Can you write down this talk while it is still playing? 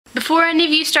Before any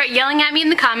of you start yelling at me in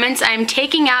the comments, I'm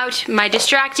taking out my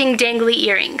distracting dangly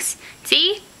earrings.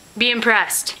 See? Be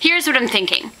impressed. Here's what I'm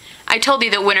thinking. I told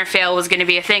you that win or fail was going to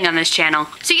be a thing on this channel.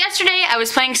 So yesterday I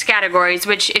was playing Scattergories,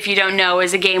 which, if you don't know,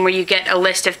 is a game where you get a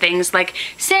list of things like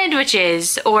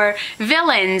sandwiches or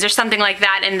villains or something like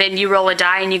that, and then you roll a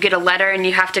die and you get a letter and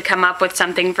you have to come up with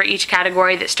something for each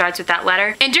category that starts with that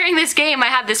letter. And during this game I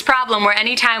had this problem where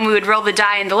anytime we would roll the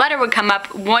die and the letter would come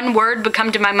up, one word would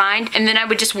come to my mind and then I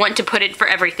would just want to put it for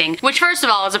everything. Which, first of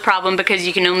all, is a problem because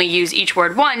you can only use each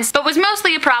word once, but was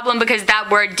mostly a problem because that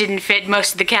word didn't fit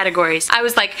most of the categories. I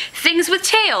was like, things with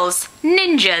tails.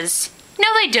 Ninjas. No,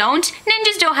 they don't.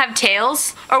 Ninjas don't have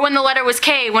tails. Or when the letter was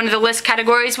K, one of the list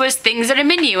categories was things at a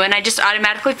menu, and I just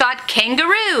automatically thought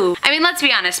kangaroo. I mean, let's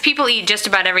be honest, people eat just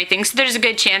about everything, so there's a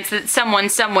good chance that someone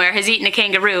somewhere has eaten a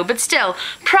kangaroo, but still,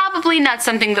 probably not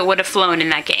something that would have flown in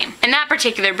that game. And that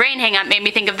particular brain hang-up made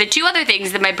me think of the two other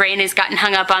things that my brain has gotten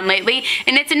hung up on lately,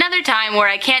 and it's another time where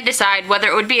I can't decide whether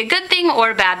it would be a good thing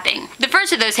or a bad thing. The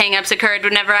first of those hang-ups occurred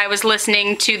whenever I was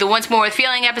listening to the Once More with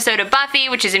Feeling episode of Buffy,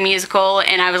 which is a musical,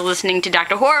 and I was listening to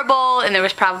Dr. Horrible, and there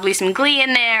was probably some Glee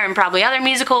in there, and probably other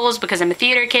musicals because I'm a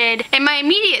theater kid. And my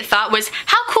immediate thought was,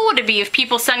 how cool would it be if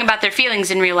people sung about their feelings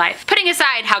in real life? Putting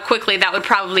aside how quickly that would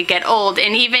probably get old,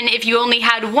 and even if you only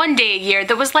had one day a year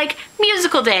that was like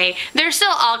musical day, there's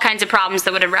still all kinds of problems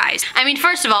that would arise. I mean,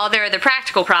 first of all, there are the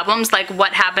practical problems, like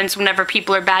what happens whenever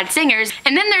people are bad singers,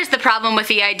 and then there's the problem with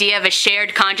the idea of a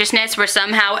shared consciousness where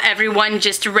somehow everyone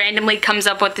just randomly comes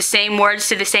up with the same words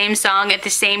to the same song at the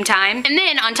same time. And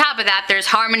then on top of that, there's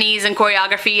harmonies and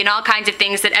choreography and all kinds of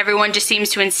things that everyone just seems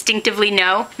to instinctively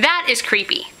know. That is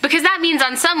creepy. Because that means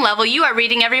on some level you are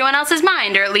reading everyone else's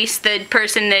mind, or at least the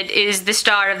person that is the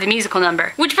star of the musical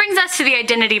number. Which brings us to the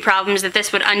identity problems that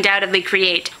this would undoubtedly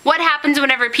create. What happens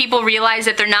whenever people realize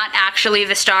that they're not actually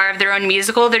the star of their own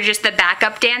musical, they're just the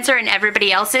backup dancer and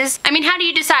everybody else is? I mean, how do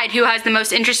you decide who has the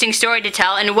most interesting story to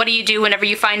tell, and what do you do whenever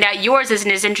you find out yours isn't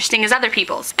as interesting as other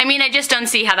people's? I mean, I just don't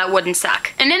see how that wouldn't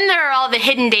suck. And then there are all the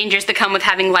hidden dangers that come with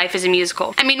having life as a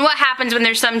musical. I mean, what happens when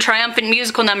there's some triumphant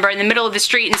musical number in the middle of the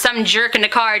street and some jerk in a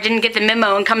car didn't get the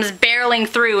memo and comes barreling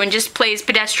through and just plays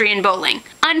pedestrian bowling?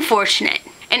 Unfortunate.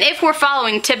 And if we're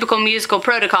following typical musical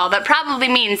protocol, that probably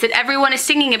means that everyone is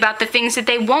singing about the things that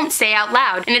they won't say out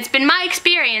loud. And it's been my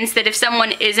experience that if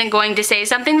someone isn't going to say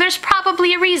something, there's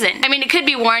probably a reason. I mean, it could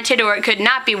be warranted or it could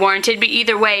not be warranted, but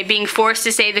either way, being forced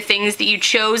to say the things that you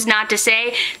chose not to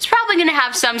say is probably going to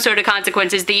have some sort of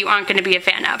consequences that you aren't going to be a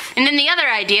fan of. And then the other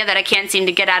idea that I can't seem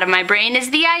to get out of my brain is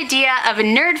the idea of a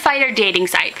nerdfighter dating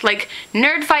site, like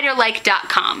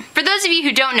nerdfighterlike.com. For those of you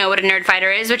who don't know what a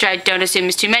nerdfighter is, which I don't assume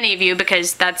is too many of you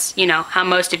because that's, you know, how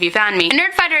most of you found me. A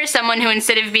nerdfighter is someone who,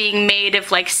 instead of being made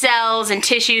of like cells and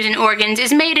tissues and organs,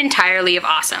 is made entirely of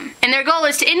awesome. And their goal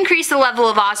is to increase the level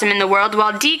of awesome in the world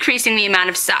while decreasing the amount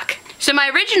of suck. So my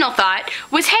original thought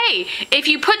was, hey, if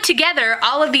you put together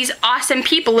all of these awesome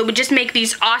people, it would just make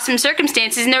these awesome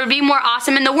circumstances and there would be more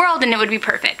awesome in the world and it would be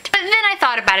perfect. But then I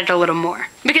thought about it a little more.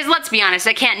 Because let's be honest,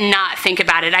 I can't not think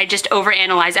about it. I just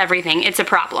overanalyze everything. It's a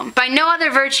problem. By no other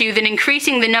virtue than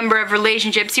increasing the number of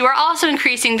relationships, you are also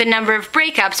increasing the number of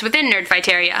breakups within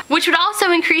Nerdfighteria, which would also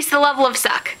increase the level of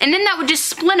suck. And then that would just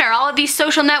splinter all of these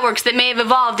social networks that may have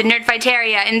evolved in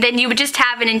Nerdfighteria, and then you would just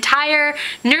have an entire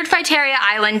Nerdfighteria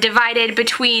island divided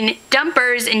between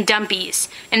dumpers and dumpies.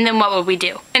 And then what would we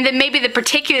do? And then maybe the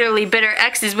particularly bitter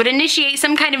exes would initiate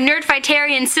some kind of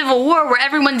Nerdfightarian civil war where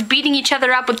everyone's beating each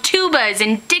other up with tubas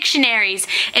and dictionaries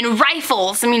and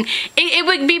rifles. I mean, it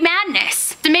would be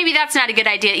madness. So maybe that's not a good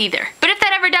idea either. But if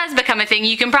that ever does become a thing,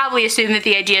 you can probably assume that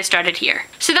the idea started here.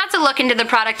 So that's a look into the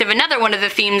product of another one of the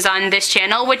themes on this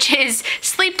channel, which is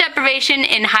sleep deprivation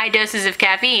and high doses of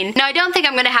caffeine. Now, I don't think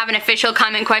I'm going to have an official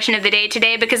comment question of the day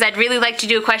today because I'd really like to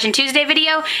do a Question Tuesday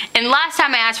video, and last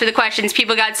time I asked for the questions,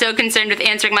 people got so concerned with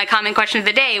answering my comment question of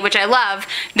the day, which I love,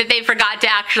 that they forgot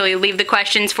to actually leave the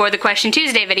questions for the Question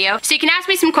Tuesday video. So you can ask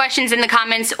me some questions in the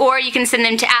comments, or you can send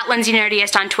them to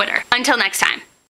 @LindseyNerdiest on Twitter. Until next time.